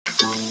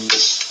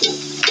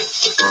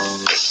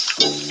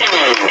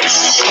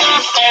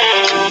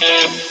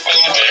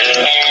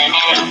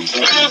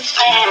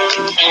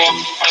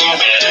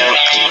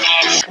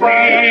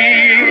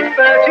Sweet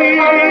Betty.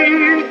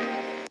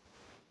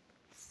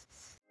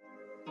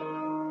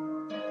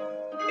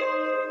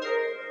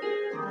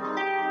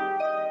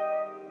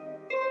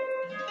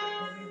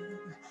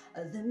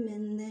 The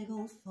men they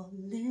gon' fall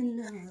in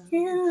love.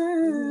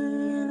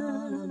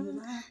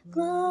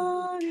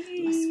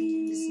 Glory. My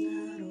skin is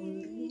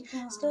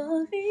not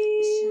only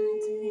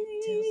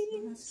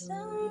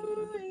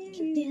story.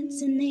 Keep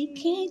dancing, they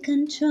can't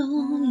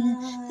control you.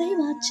 They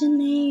watching,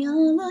 they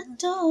all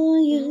adore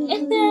you.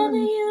 If ever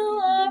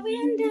you are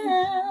in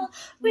doubt,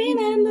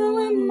 remember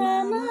when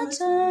Mama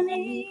told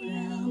me,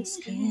 brown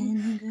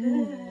skin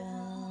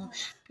girl,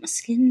 my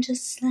skin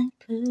just like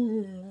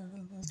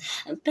pearls,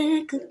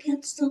 back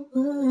against the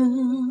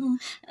world.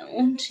 I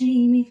won't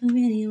trade me for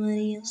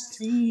anybody else.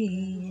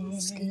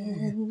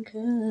 Skin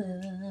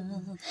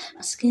girl,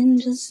 my skin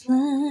just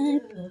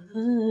like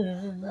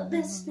pearls, the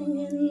best thing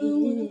in the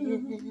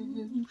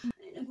world.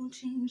 I won't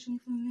change me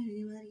for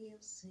anybody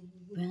else.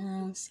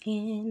 Brown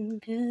skin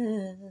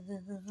girl,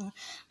 my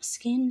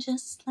skin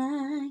just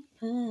like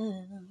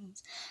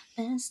pearls,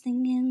 best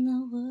thing in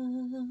the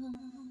world.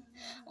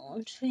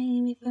 Won't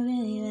trade me for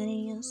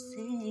anybody else.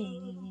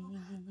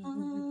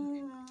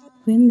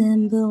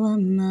 Remember what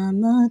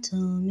Mama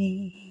told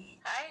me.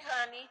 Hi,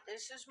 honey.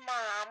 This is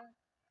Mom.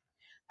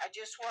 I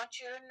just want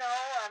you to know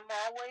I'm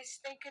always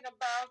thinking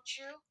about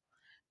you.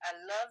 I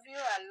love you.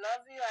 I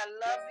love you. I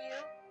love you.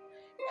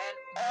 And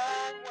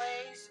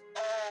always,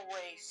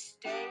 always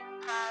stay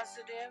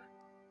positive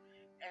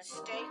and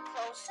stay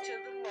close to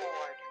the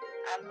Lord.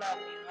 I love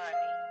you,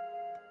 honey.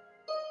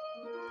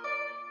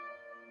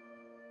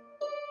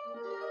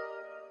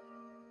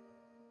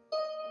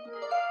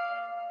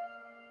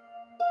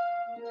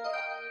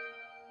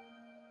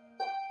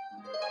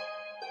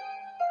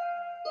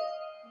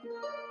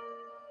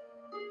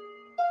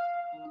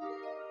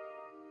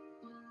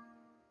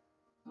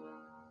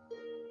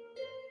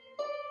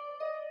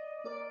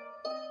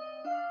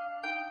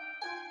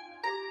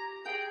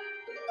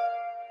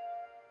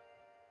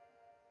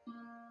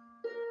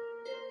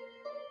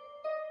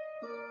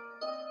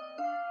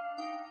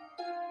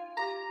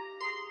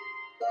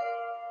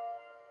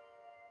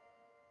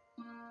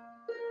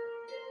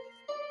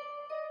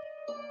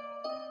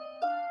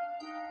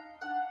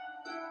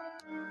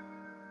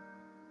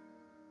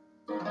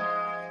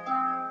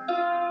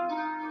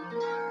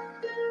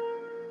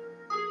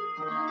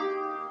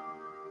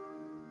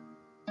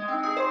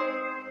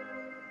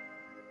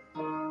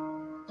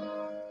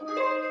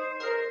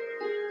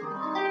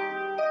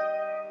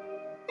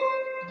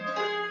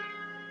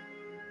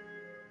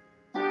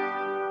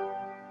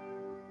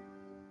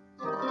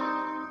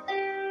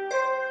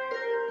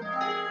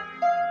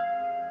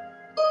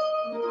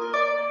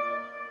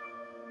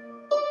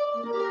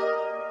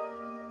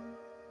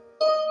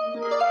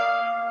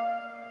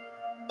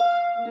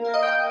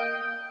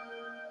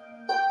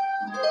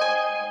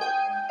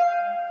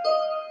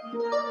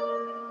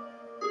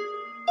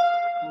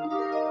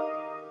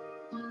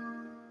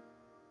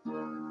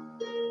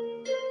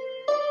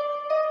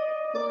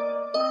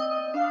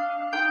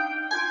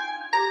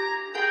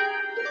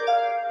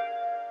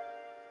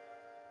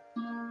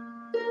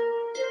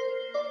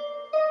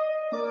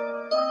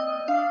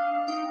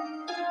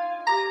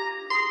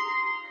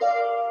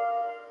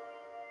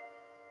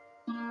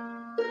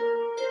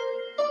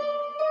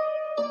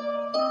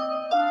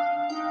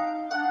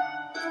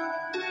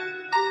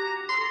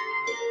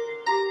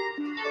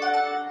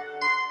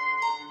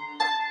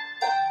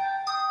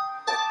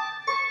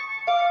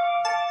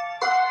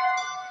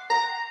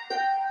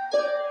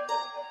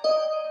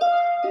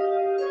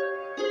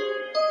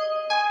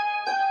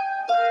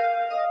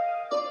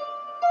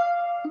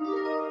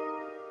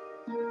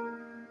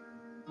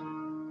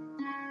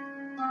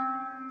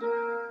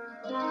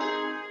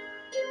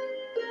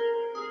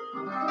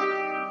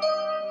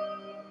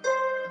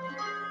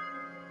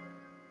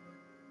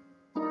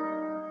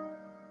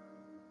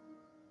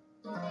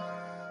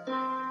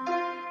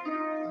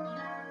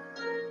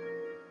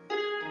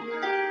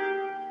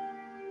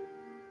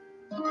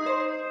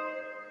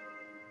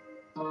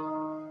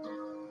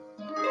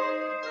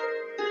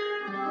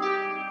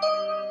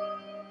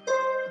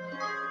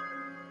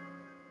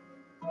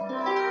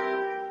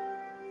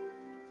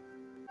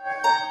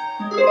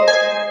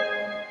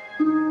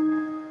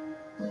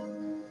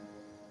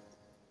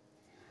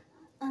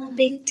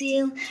 Big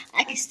deal,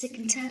 I can stick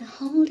and tired of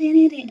holding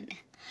it in.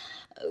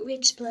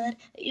 Rich blood,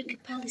 you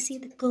could probably see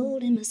the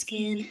gold in my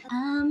skin.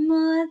 I'm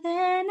more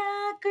than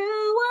a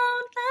girl,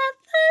 won't let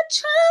the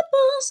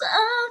troubles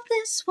of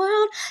this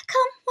world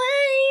come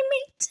weigh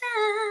me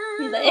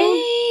down. The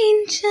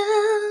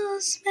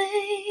angels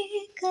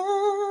make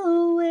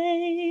a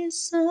way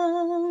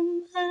somehow.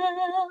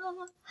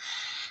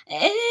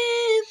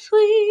 If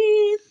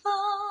we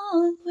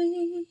fall,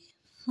 we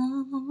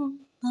fall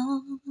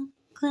on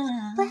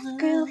clouds. Black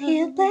girl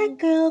here, black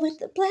girl with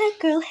the black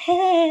girl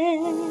hair.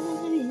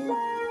 Yeah.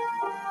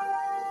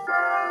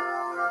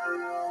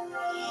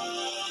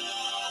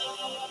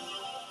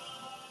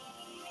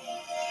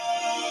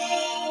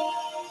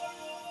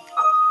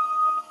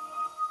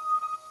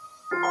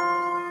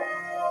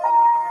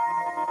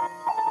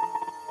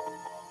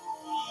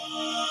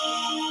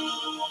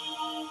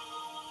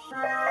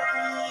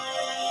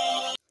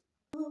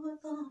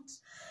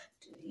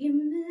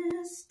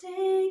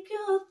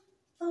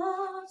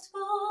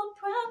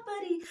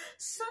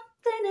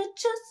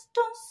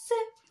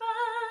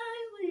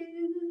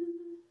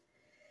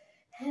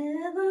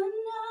 Heaven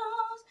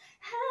knows,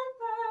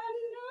 heaven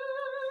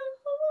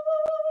knows,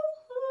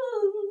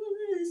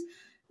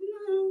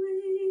 my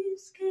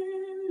ways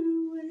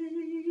can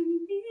weigh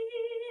me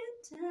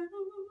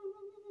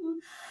down.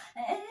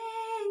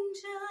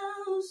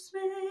 Angels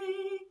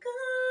make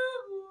a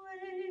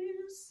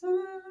way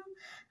somehow.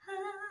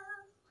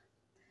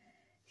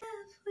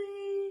 If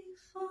we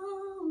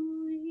fall,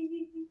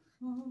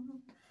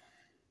 home.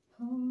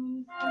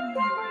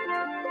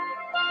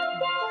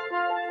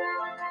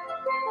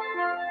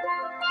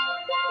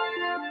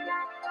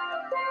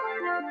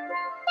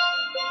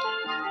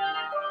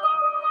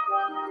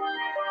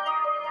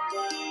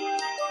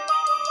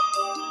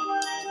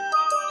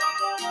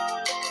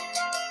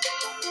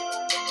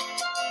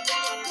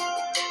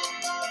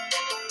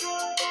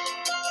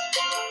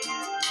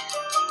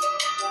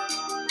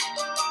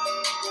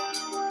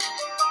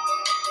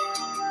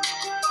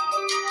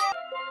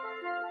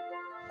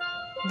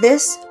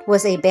 This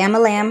was a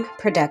Bamalam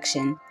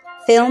production,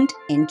 filmed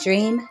in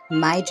Dream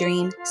My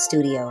Dream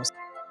Studios.